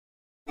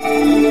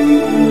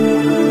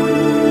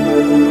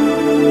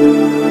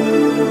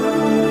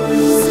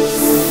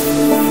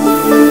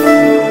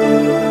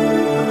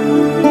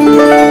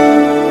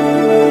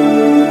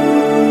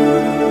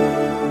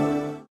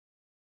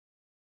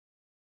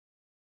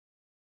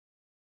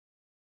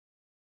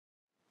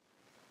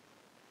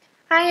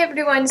Hi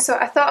everyone, so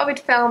I thought I would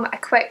film a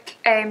quick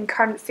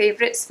current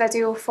favourites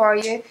video for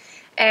you.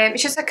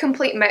 It's just a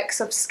complete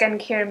mix of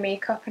skincare,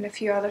 makeup and a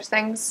few other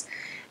things.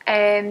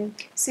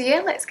 So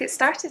yeah, let's get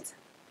started.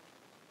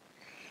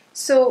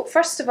 So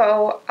first of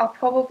all, I'll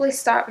probably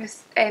start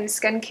with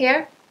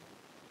skincare.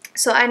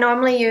 So I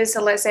normally use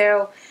the Liz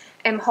Earle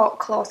Hot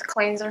Cloth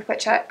Cleanser,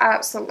 which I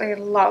absolutely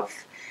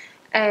love.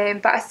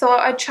 But I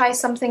thought I'd try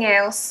something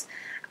else,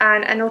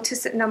 and I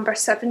noticed that No.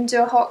 7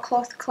 do a hot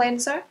cloth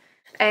cleanser,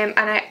 and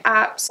I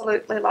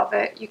absolutely love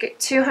it. You get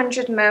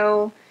 200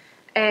 ml.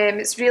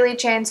 It's really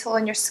gentle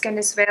on your skin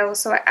as well,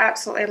 so I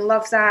absolutely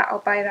love that. I'll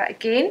buy that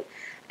again.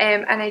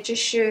 And I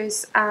just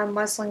use a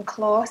muslin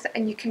cloth,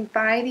 and you can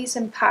buy these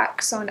in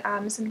packs on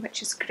Amazon,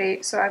 which is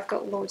great. So I've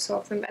got loads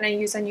of them, and I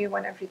use a new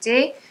one every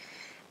day.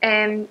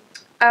 I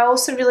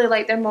also really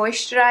like their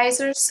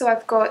moisturisers, so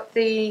I've got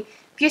the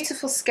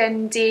Beautiful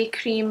Skin Day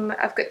Cream,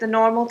 I've got the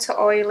normal to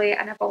oily,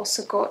 and I've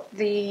also got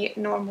the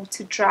normal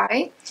to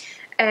dry.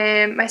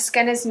 My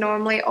skin is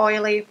normally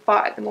oily,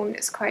 but at the moment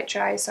it's quite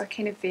dry, so I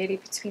kind of vary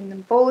between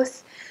them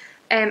both.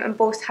 And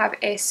both have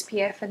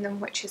SPF in them,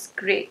 which is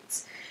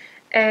great.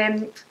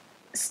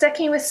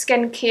 Sticking with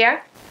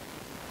skincare,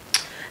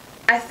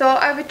 I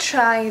thought I would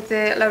try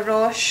the La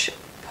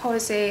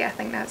Roche-Posay, I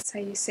think that's how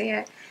you say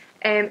it,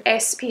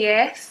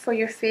 SPF for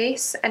your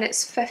face, and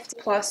it's 50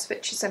 plus,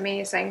 which is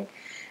amazing.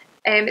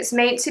 It's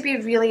meant to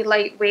be really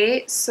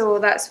lightweight, so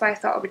that's why I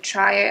thought I would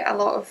try it. A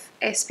lot of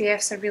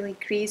SPFs are really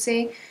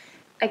greasy.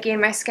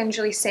 Again, my skin's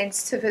really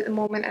sensitive at the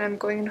moment and I'm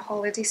going on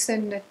holiday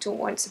soon and I don't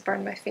want to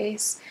burn my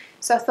face.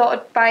 So I thought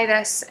I'd buy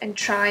this and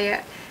try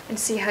it and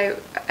see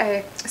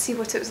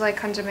what it was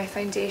like under my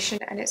foundation,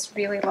 and it's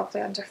really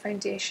lovely under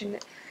foundation.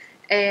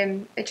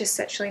 It just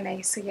sits really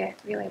nice, so yeah,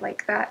 really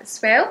like that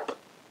as well.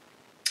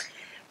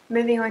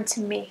 Moving on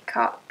to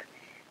makeup.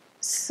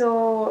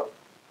 So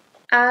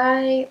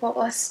what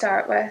will I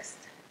start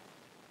with?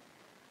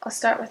 I'll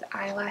start with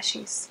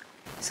eyelashes.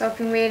 So I've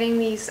been wearing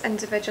these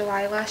individual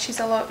eyelashes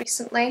a lot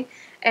recently.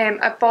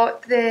 I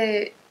bought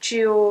the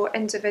Duo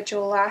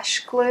individual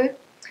lash glue,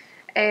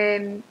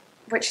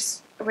 which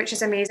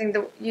is amazing.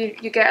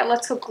 You get a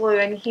little glue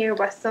in here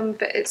with them,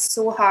 but it's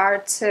so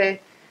hard to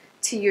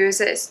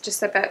use it. It's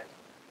just a bit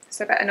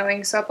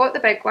annoying. So I bought the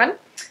big one,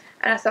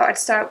 and I thought I'd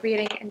start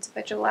wearing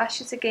individual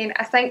lashes again.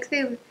 I think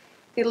they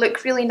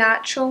look really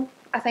natural.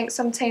 I think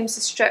sometimes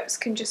the strips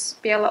can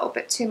just be a little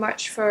bit too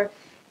much for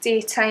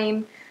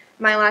daytime.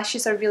 My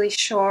lashes are really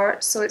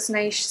short, so it's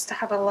nice just to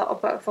have a little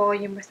bit of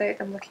volume without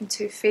them looking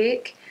too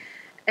fake.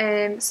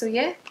 So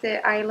yeah,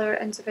 the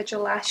Eylure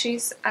individual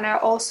lashes, and I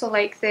also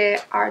like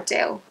the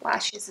Ardell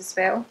lashes as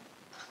well.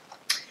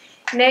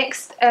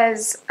 Next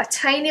is a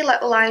tiny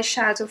little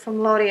eyeshadow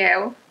from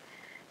L'Oreal,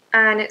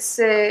 and it's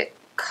the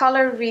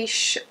Colour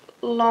Riche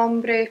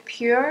L'Ombre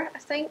Pure, I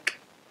think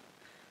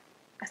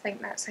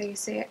that's how you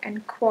say it, in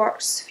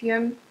Quartz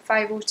Fume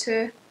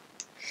 502.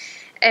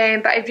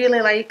 But I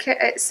really like it.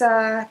 It's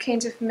a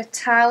kind of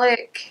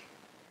metallic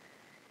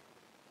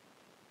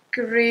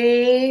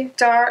grey,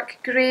 dark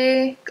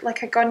grey,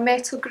 like a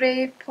gunmetal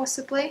grey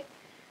possibly.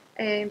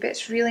 But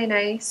it's really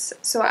nice.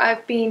 So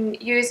I've been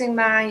using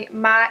my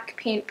MAC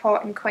paint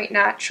pot in Quite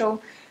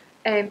Natural,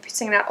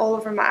 putting that all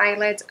over my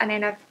eyelid, and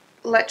then I've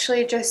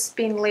literally just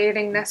been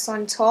layering this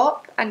on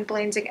top and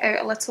blending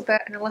out a little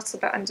bit and a little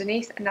bit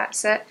underneath, and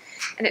that's it.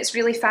 And it's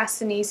really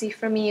fast and easy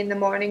for me in the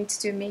morning to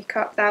do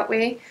makeup that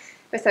way,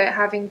 without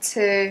having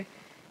to,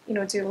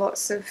 do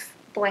lots of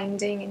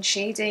blending and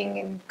shading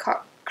and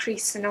cut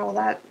crease and all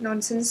that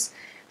nonsense.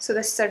 So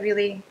this is a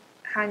really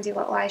handy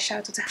little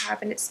eyeshadow to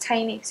have, and it's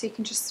tiny, so you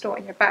can just throw it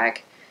in your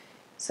bag.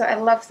 So I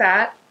love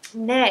that.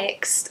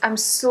 Next, I'm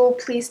so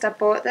pleased I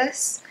bought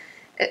this.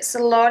 It's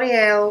the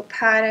L'Oreal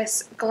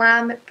Paris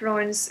Glam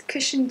Bronze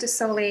Cushion de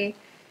Soleil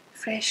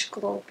Fresh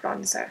Glow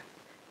Bronzer,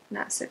 and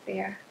that's it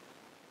there.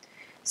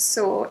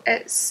 So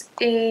it's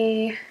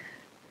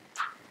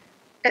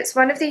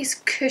one of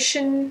these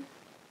cushion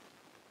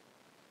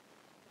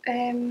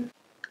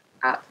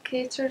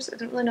applicators. I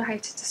don't really know how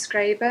to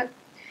describe it.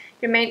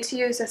 You're meant to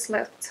use this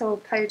little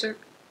powder,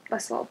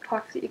 this little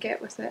puff that you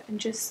get with it, and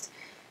just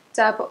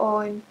dab it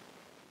on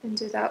and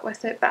do that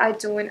with it, but I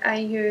don't. I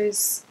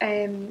use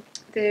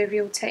the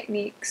Real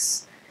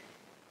Techniques,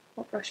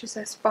 what brush is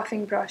this?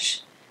 Buffing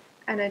brush,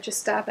 and I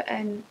just dab it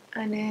in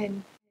and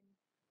then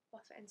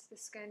buff it into the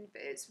skin,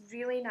 but it's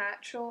really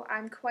natural.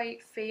 I'm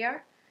quite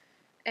fair,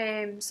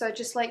 so I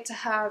just like to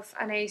have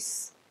a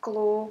nice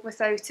glow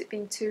without it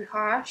being too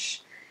harsh.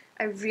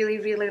 I really,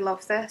 really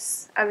love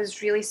this. I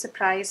was really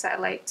surprised that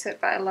I liked it,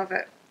 but I love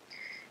it.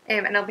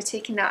 And I'll be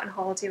taking that on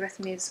holiday with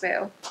me as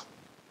well.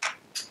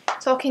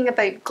 Talking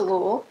about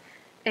glow,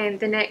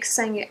 the next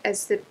thing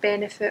is the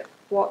Benefit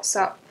What's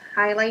Up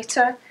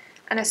highlighter,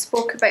 and I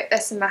spoke about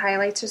this in my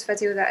highlighters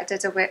video that I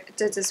did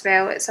as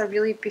well. It's a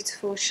really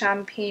beautiful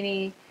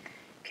champagne-y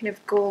kind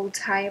of gold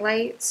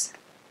highlight.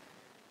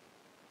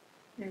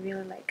 I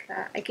really like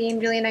that. Again,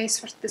 really nice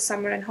for the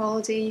summer and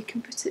holiday. You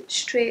can put it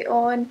straight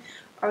on,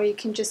 or you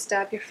can just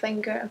dab your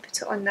finger and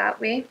put it on that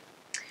way.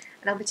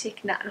 And I'll be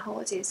taking that on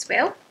holiday as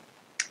well.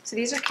 So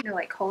these are kind of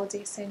like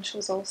holiday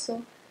essentials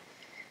also.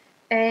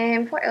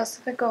 What else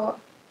have I got?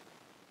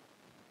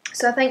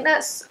 So I think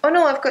that's, oh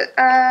no, I've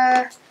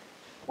got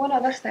one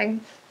other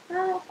thing.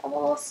 Oh, I've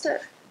lost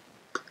it.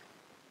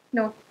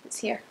 No, it's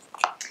here.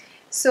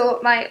 So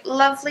my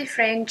lovely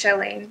friend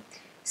Gillian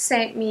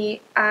sent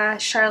me a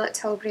Charlotte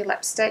Tilbury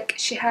lipstick.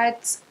 She had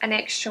an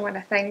extra one,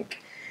 I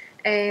think,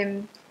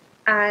 and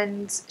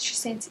she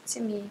sent it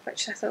to me,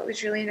 which I thought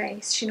was really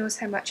nice. She knows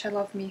how much I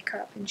love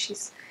makeup, and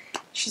she's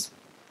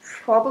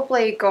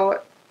probably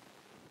got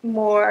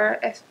more,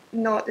 if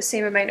not the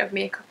same amount of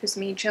makeup as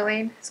me,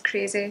 Gillian. It's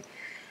crazy.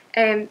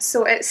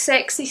 So it's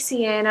Sexy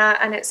Sienna,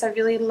 and it's a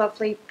really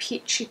lovely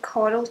peachy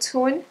coral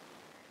tone.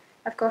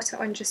 I've got it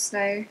on just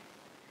now.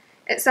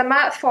 It's a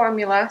matte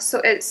formula,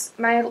 so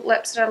my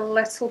lips are a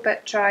little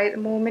bit dry at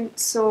the moment,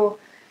 so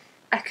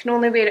I can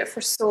only wear it for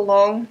so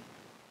long.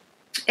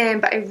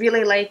 But I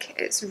really like it.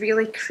 It's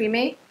really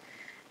creamy.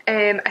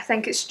 I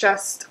think it's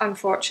just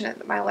unfortunate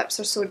that my lips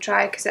are so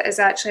dry because it is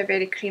actually a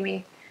very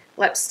creamy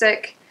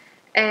lipstick,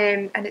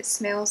 and it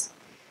smells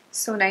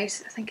so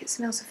nice. I think it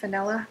smells of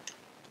vanilla.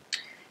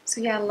 So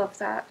yeah, I love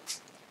that.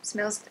 It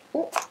smells,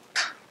 oh,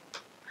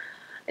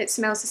 it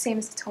smells the same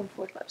as the Tom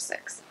Ford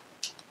lipsticks,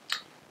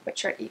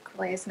 which are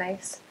equally as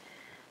nice.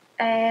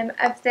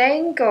 I've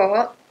then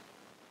got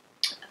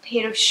a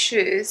pair of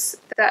shoes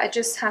that I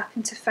just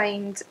happened to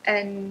find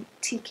in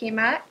TK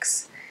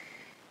Maxx,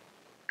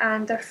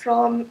 and they're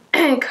from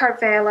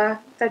Carvela.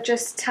 They're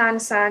just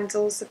tan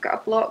sandals. They've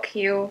got a block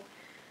heel,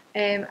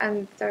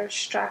 and they're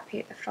strappy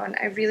at the front.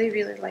 I really,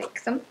 really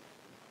like them.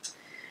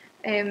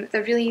 They're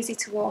really easy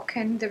to walk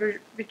in. They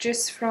were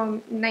reduced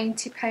from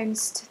 £90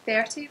 to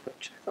 £30,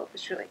 which I thought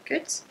was really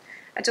good.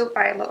 I don't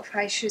buy a lot of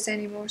high shoes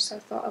anymore, so I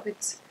thought I would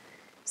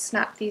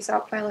snap these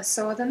up while I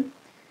saw them.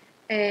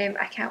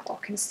 I can't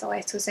walk in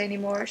stilettos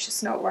anymore, it's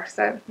just not worth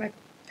it. My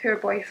poor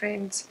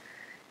boyfriend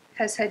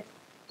has had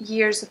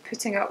years of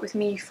putting up with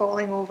me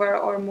falling over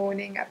or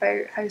moaning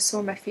about how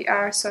sore my feet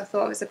are, so I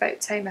thought it was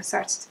about time I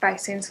started to buy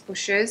sensible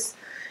shoes.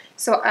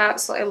 So I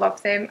absolutely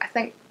love them. I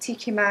think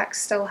TK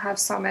Maxx still have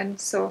some in,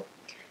 so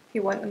if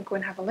you want them, go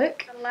and have a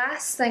look. The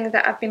last thing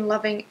that I've been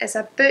loving is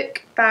a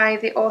book by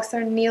the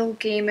author Neil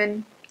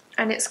Gaiman,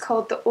 and it's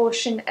called The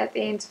Ocean at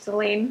the End of the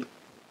Lane.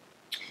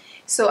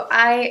 So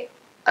I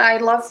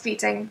love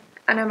reading,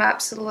 and I'm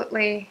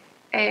absolutely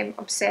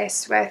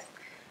obsessed with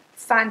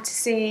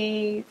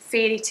fantasy,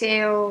 fairy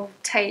tale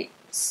type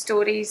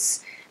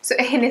stories. So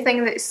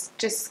anything that's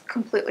just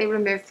completely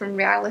removed from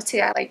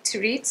reality I like to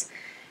read.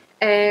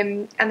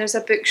 And there's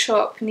a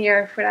bookshop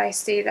near where I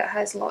stay that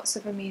has lots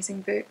of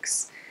amazing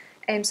books.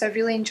 So I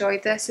really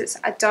enjoyed this. It's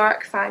a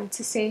dark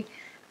fantasy,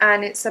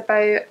 and it's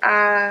about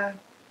a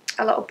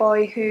little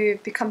boy who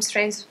becomes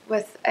friends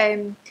with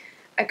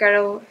a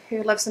girl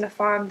who lives on a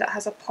farm that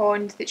has a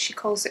pond that she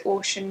calls the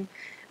ocean,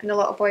 and the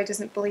little boy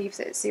doesn't believe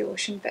that it's the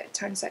ocean, but it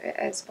turns out it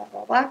is, blah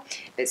blah blah.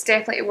 It's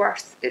definitely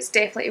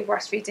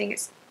worth reading.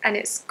 And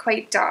it's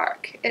quite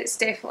dark. It's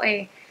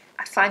definitely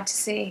a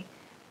fantasy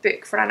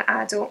book for an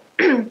adult.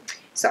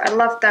 So I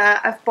love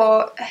that. I've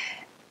bought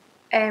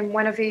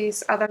one of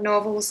his other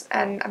novels,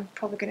 and I'm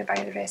probably going to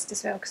buy the rest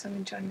as well because I'm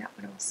enjoying that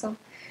one also.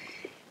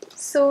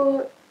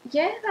 So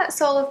yeah,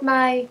 that's all of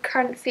my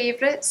current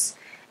favourites.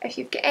 If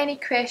you've got any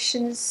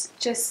questions,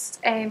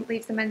 just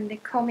leave them in the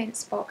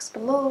comments box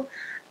below,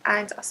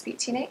 and I'll speak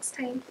to you next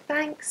time.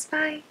 Thanks,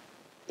 bye.